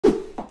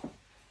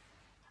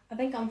I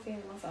think I'm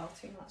feeling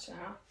myself too much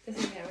now. This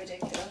is getting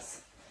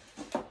ridiculous.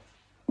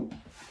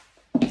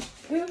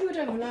 Who would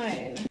have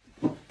known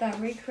that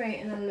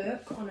recreating a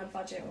look on a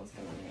budget was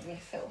going to make me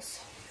feel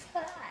so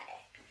fly?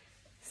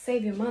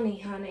 Save your money,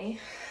 honey.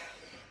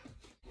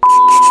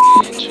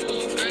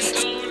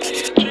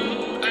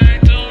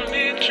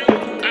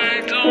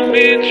 I don't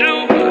need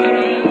you.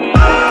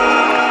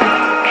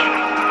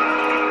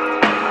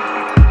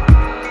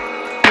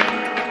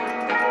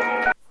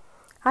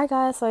 Hi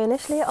guys, so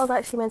initially I was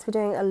actually meant to be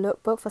doing a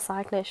lookbook for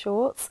cycling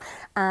shorts,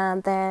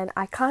 and then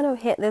I kind of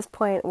hit this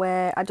point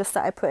where I just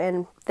started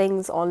putting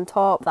things on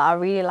top that I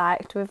really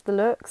liked with the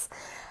looks.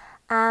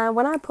 And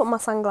when I put my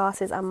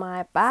sunglasses and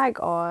my bag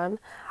on,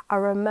 I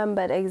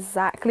remembered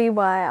exactly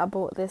why I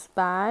bought this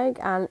bag,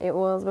 and it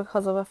was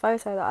because of a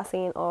photo that I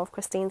seen of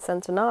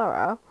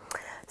Centenera.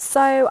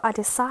 So I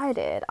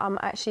decided I'm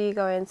actually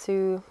going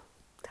to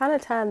kind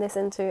of turn this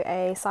into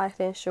a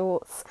cycling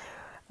shorts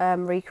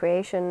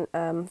recreation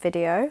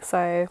video,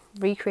 so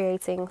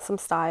recreating some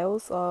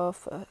styles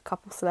of a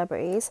couple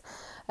celebrities.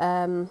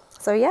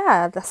 So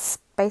yeah, that's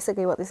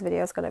basically what this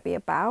video is going to be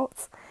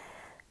about.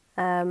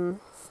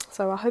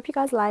 So I hope you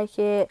guys like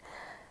it,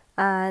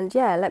 and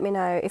yeah, let me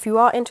know if you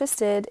are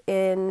interested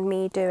in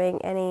me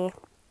doing any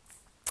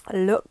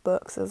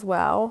lookbooks as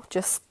well.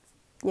 Just,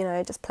 you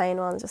know, just plain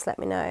ones, just let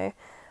me know.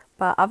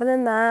 But other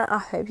than that, I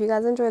hope you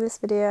guys enjoy this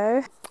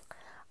video.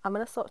 I'm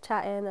gonna stop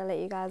chatting and let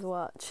you guys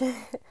watch.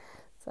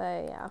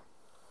 So yeah.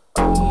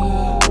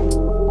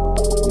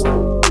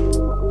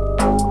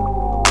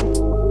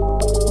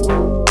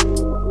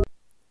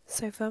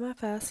 So for my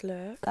first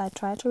look, I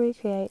tried to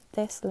recreate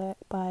this look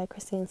by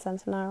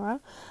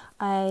Centenera.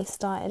 I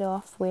started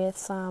off with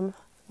some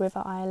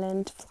River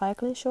Island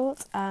cycling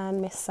shorts and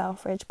Miss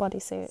Selfridge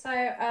bodysuit.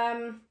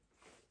 So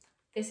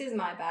this is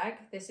my bag.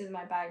 This is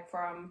my bag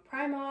from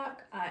Primark.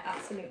 I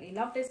absolutely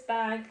love this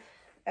bag.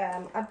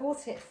 I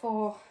bought it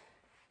for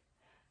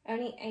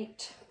only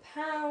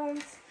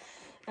 £8,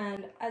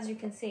 and as you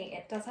can see,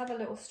 it does have a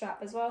little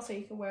strap as well, so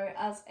you can wear it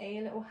as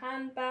a little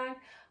handbag.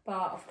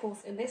 But of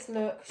course, in this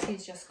look,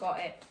 she's just got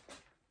it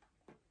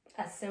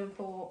as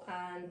simple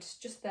and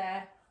just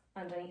there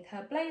underneath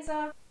her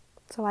blazer.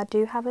 So I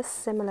do have a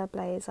similar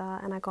blazer,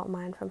 and I got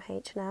mine from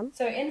H&M.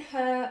 So in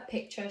her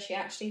picture, she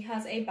actually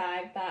has a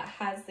bag that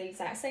has the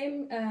exact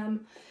same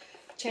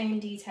chain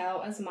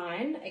detail as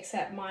mine,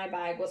 except my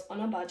bag was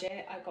on a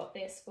budget. I got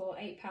this for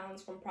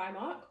 £8 from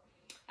Primark.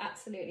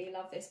 Absolutely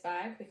love this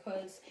bag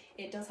because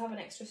it does have an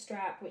extra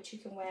strap which you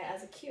can wear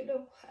as a cute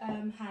little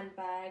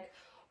handbag,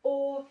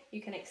 or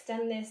you can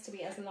extend this to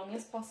be as long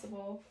as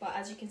possible. But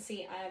as you can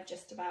see, I have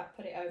just about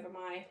put it over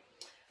my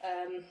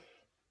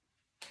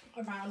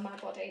around my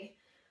body.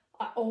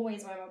 I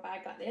always wear my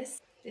bag like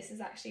this. This is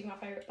actually my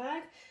favourite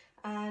bag,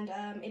 and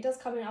it does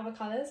come in other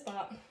colours,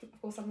 but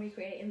of course I'm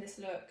recreating this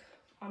look.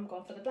 I'm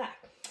going for the black.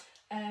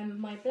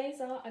 My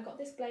blazer, I got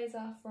this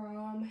blazer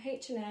from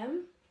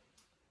H&M.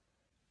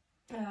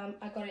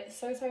 I got it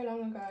so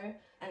long ago,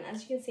 and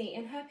as you can see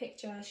in her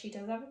picture, she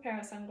does have a pair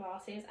of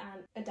sunglasses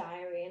and a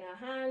diary in her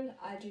hand.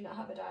 I do not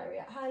have a diary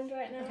at hand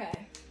right now.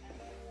 Okay.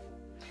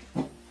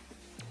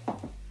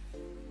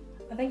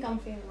 I think I'm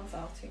feeling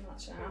myself too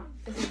much now.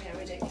 This is getting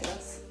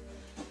ridiculous.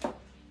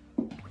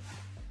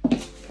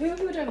 Who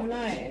would have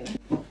known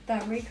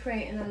that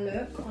recreating a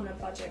look on a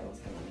budget was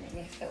going to make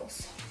me feel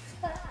so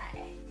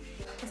fly?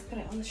 Let's put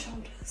it on the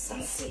shoulders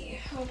and see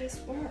how this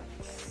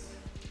works.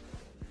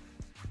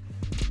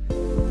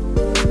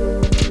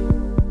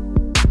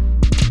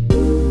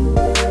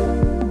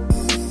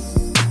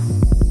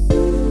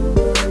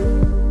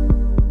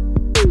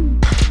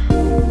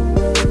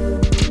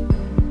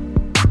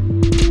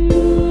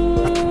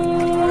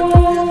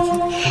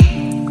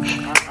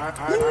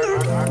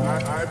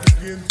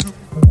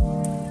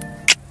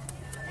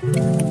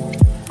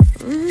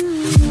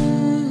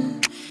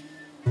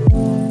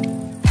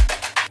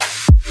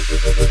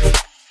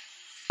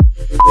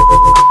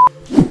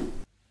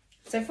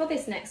 So for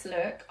this next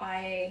look,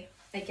 I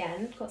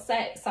again got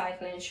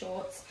cycling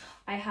shorts.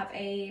 I have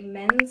a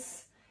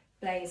men's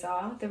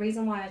blazer. The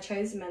reason why I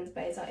chose the men's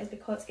blazer is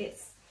because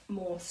it's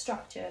more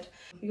structured.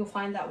 You'll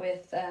find that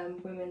with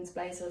women's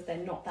blazers, they're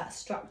not that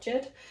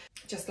structured,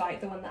 just like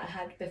the one that I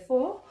had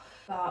before.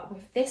 But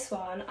with this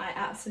one, I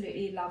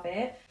absolutely love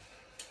it.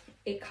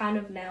 It kind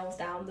of nails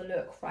down the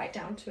look right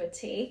down to a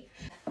T.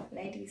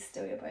 Ladies,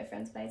 steal your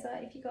boyfriend's blazer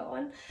if you got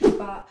one.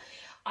 But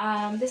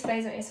this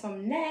blazer is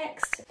from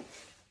Next.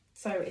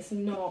 So it's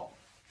not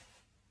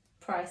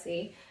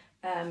pricey,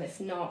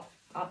 it's not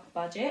up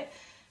budget,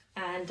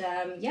 and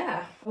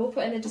yeah, we'll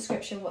put in the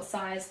description what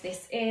size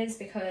this is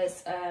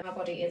because my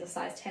body is a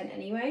size 10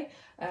 anyway,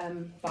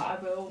 but I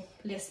will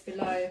list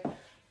below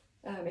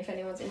if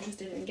anyone's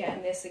interested in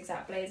getting this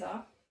exact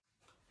blazer.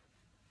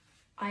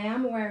 I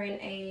am wearing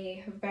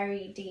a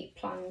very deep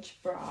plunge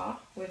bra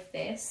with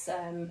this,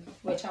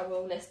 which I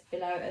will list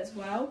below as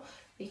well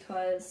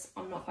because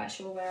I'm not quite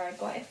sure where I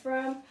got it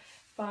from.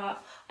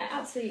 But I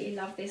absolutely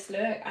love this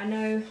look. I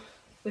know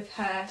with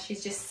her,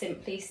 she's just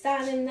simply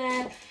standing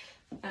there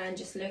and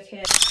just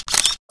looking.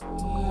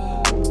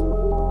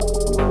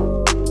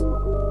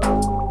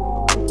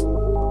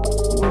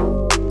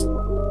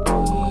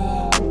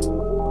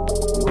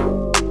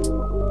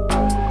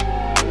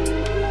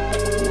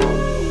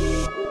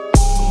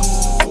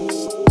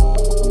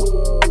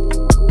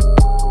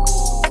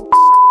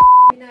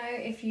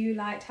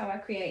 liked how I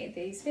created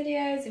these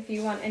videos. If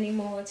you want any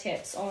more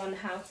tips on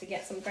how to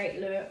get some great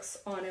looks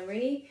on a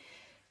really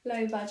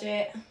low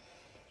budget,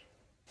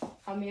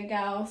 I'm your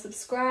girl.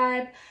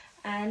 Subscribe,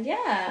 and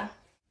yeah,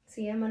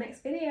 see you in my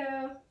next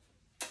video.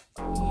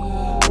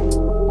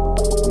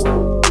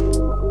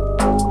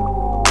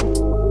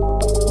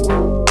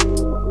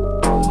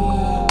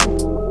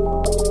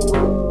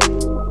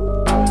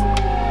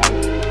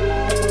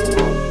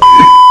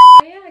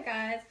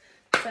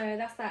 So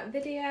that's that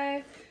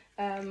video.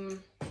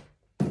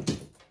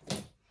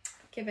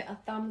 Give it a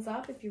thumbs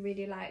up if you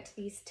really liked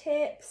these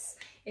tips.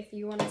 If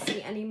you want to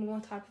see any more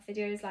type of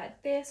videos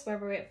like this,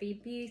 whether it be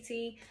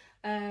beauty,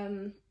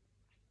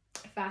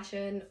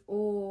 fashion,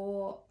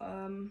 or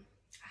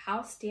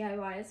house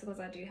DIYs, because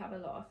I do have a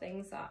lot of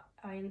things that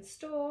I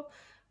install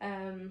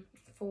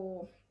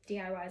for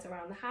DIYs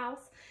around the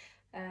house.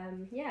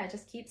 Yeah,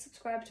 just keep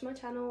subscribed to my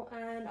channel,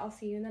 and I'll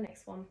see you in the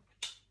next one.